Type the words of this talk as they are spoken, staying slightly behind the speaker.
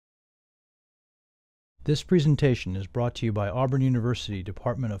This presentation is brought to you by Auburn University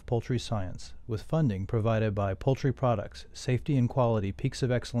Department of Poultry Science, with funding provided by Poultry Products, Safety and Quality Peaks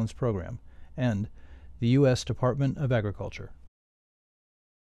of Excellence Program, and the U.S. Department of Agriculture.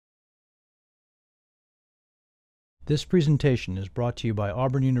 This presentation is brought to you by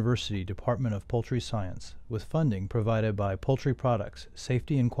Auburn University Department of Poultry Science, with funding provided by Poultry Products,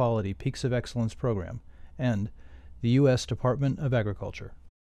 Safety and Quality Peaks of Excellence Program, and the U.S. Department of Agriculture.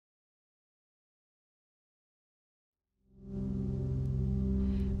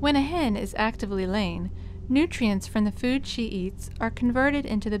 When a hen is actively laying, nutrients from the food she eats are converted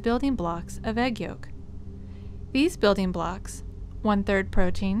into the building blocks of egg yolk. These building blocks, 1/3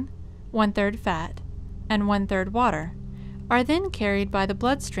 protein, 1/3 fat, and 1/3 water, are then carried by the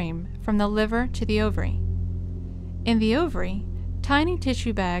bloodstream from the liver to the ovary. In the ovary, tiny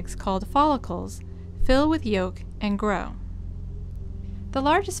tissue bags called follicles fill with yolk and grow. The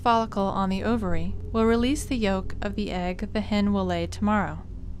largest follicle on the ovary will release the yolk of the egg the hen will lay tomorrow,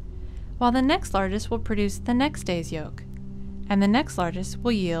 while the next largest will produce the next day's yolk, and the next largest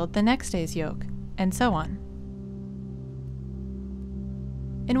will yield the next day's yolk, and so on.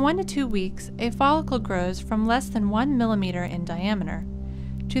 In 1 to 2 weeks, a follicle grows from less than 1 millimeter in diameter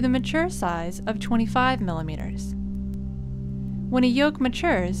to the mature size of 25 millimeters. When a yolk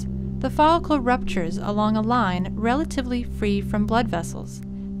matures, the follicle ruptures along a line relatively free from blood vessels,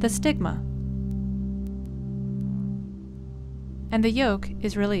 the stigma, and the yolk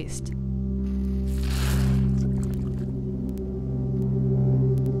is released.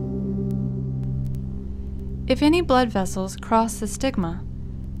 If any blood vessels cross the stigma,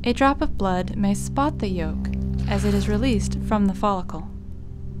 a drop of blood may spot the yolk as it is released from the follicle.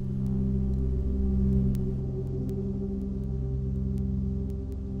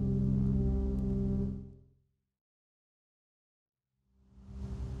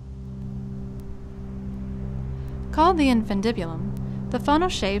 Called the infundibulum, the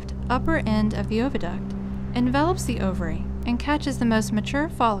funnel-shaped upper end of the oviduct envelops the ovary and catches the most mature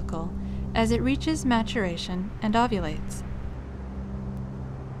follicle as it reaches maturation and ovulates.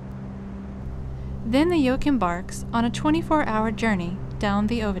 Then the yolk embarks on a 24-hour journey down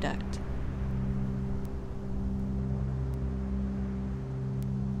the oviduct.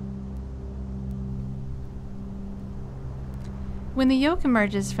 When the yolk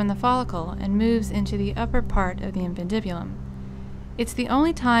emerges from the follicle and moves into the upper part of the infundibulum, it's the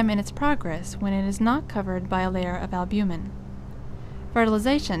only time in its progress when it is not covered by a layer of albumin.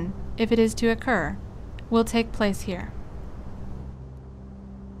 Fertilization, if it is to occur, will take place here.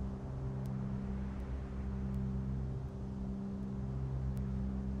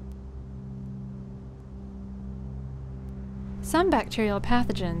 Some bacterial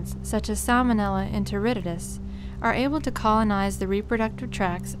pathogens, such as Salmonella enteritidis, are able to colonize the reproductive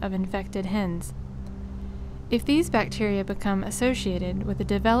tracts of infected hens. If these bacteria become associated with the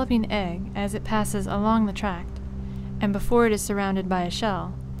developing egg as it passes along the tract, and before it is surrounded by a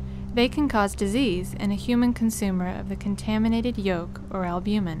shell, they can cause disease in a human consumer of the contaminated yolk or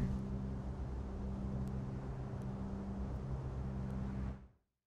albumin.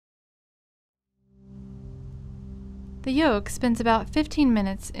 The yolk spends about 15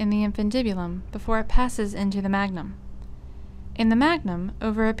 minutes in the infundibulum before it passes into the magnum. In the magnum,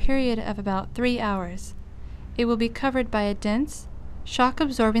 over a period of about 3 hours, it will be covered by a dense,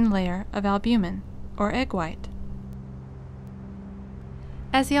 shock-absorbing layer of albumin, or egg white.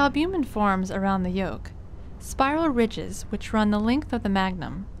 As the albumin forms around the yolk, spiral ridges which run the length of the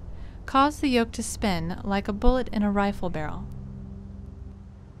magnum cause the yolk to spin like a bullet in a rifle barrel.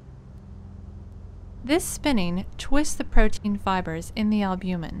 This spinning twists the protein fibers in the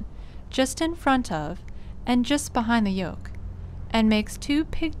albumin just in front of and just behind the yolk, and makes 2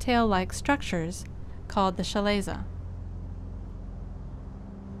 pigtail-like structures called the chalaza.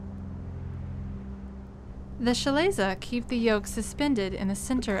 The chalaza keep the yolk suspended in the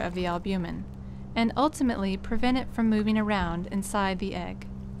center of the albumin and ultimately prevent it from moving around inside the egg.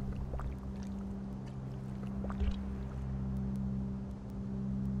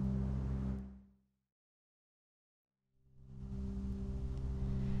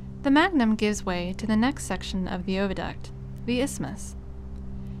 The magnum gives way to the next section of the oviduct, the isthmus.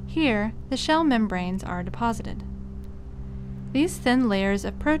 Here, the shell membranes are deposited. These thin layers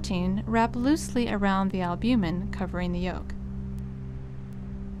of protein wrap loosely around the albumin covering the yolk.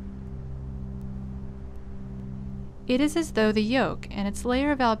 It is as though the yolk and its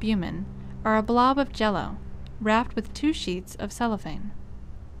layer of albumin are a blob of jello wrapped with 2 sheets of cellophane.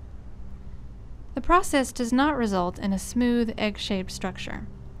 The process does not result in a smooth egg-shaped structure.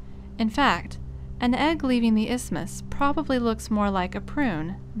 In fact, an egg leaving the isthmus probably looks more like a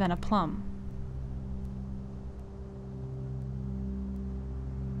prune than a plum.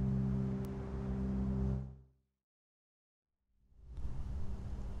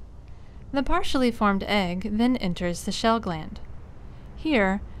 The partially formed egg then enters the shell gland.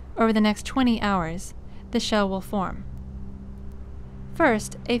 Here, over the next 20 hours, the shell will form.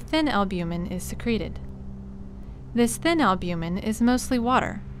 First, a thin albumin is secreted. This thin albumin is mostly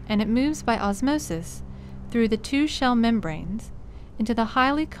water, and it moves by osmosis through the two shell membranes into the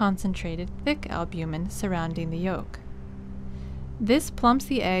highly concentrated thick albumin surrounding the yolk. This plumps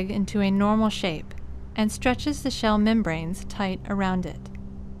the egg into a normal shape and stretches the shell membranes tight around it.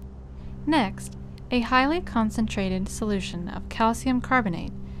 Next, a highly concentrated solution of calcium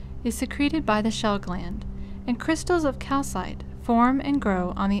carbonate is secreted by the shell gland, and crystals of calcite form and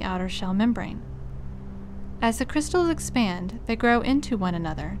grow on the outer shell membrane. As the crystals expand, they grow into one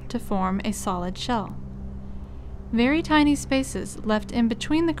another to form a solid shell. Very tiny spaces left in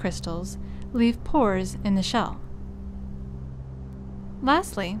between the crystals leave pores in the shell.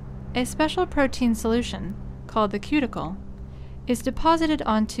 Lastly, a special protein solution, called the cuticle, is deposited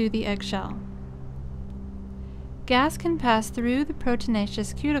onto the eggshell. Gas can pass through the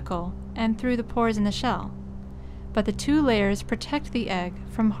proteinaceous cuticle and through the pores in the shell, but the two layers protect the egg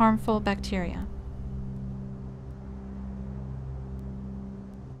from harmful bacteria.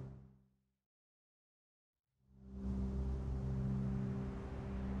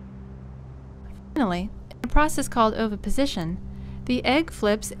 Finally, in a process called oviposition, the egg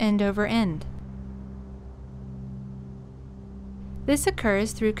flips end over end. This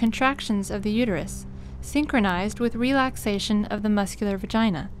occurs through contractions of the uterus, synchronized with relaxation of the muscular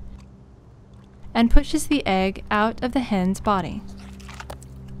vagina, and pushes the egg out of the hen's body.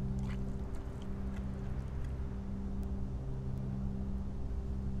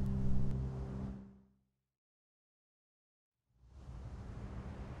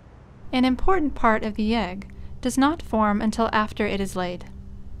 An important part of the egg does not form until after it is laid.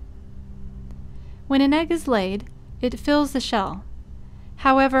 When an egg is laid, it fills the shell.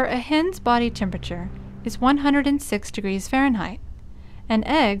 However, a hen's body temperature is 106 degrees Fahrenheit, and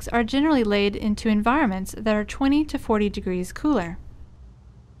eggs are generally laid into environments that are 20 to 40 degrees cooler.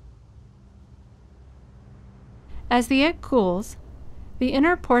 As the egg cools, the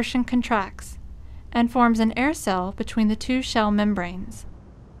inner portion contracts and forms an air cell between the two shell membranes.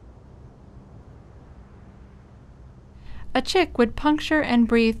 A chick would puncture and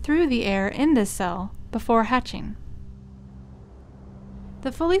breathe through the air in this cell before hatching.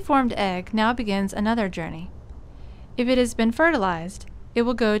 The fully formed egg now begins another journey. If it has been fertilized, it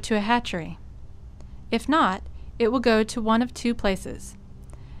will go to a hatchery. If not, it will go to one of two places: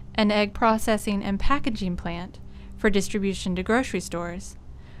 an egg processing and packaging plant for distribution to grocery stores,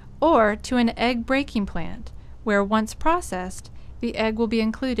 or to an egg breaking plant where, once processed, the egg will be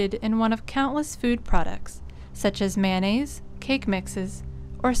included in one of countless food products such as mayonnaise, cake mixes,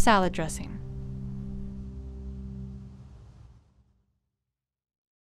 or salad dressing.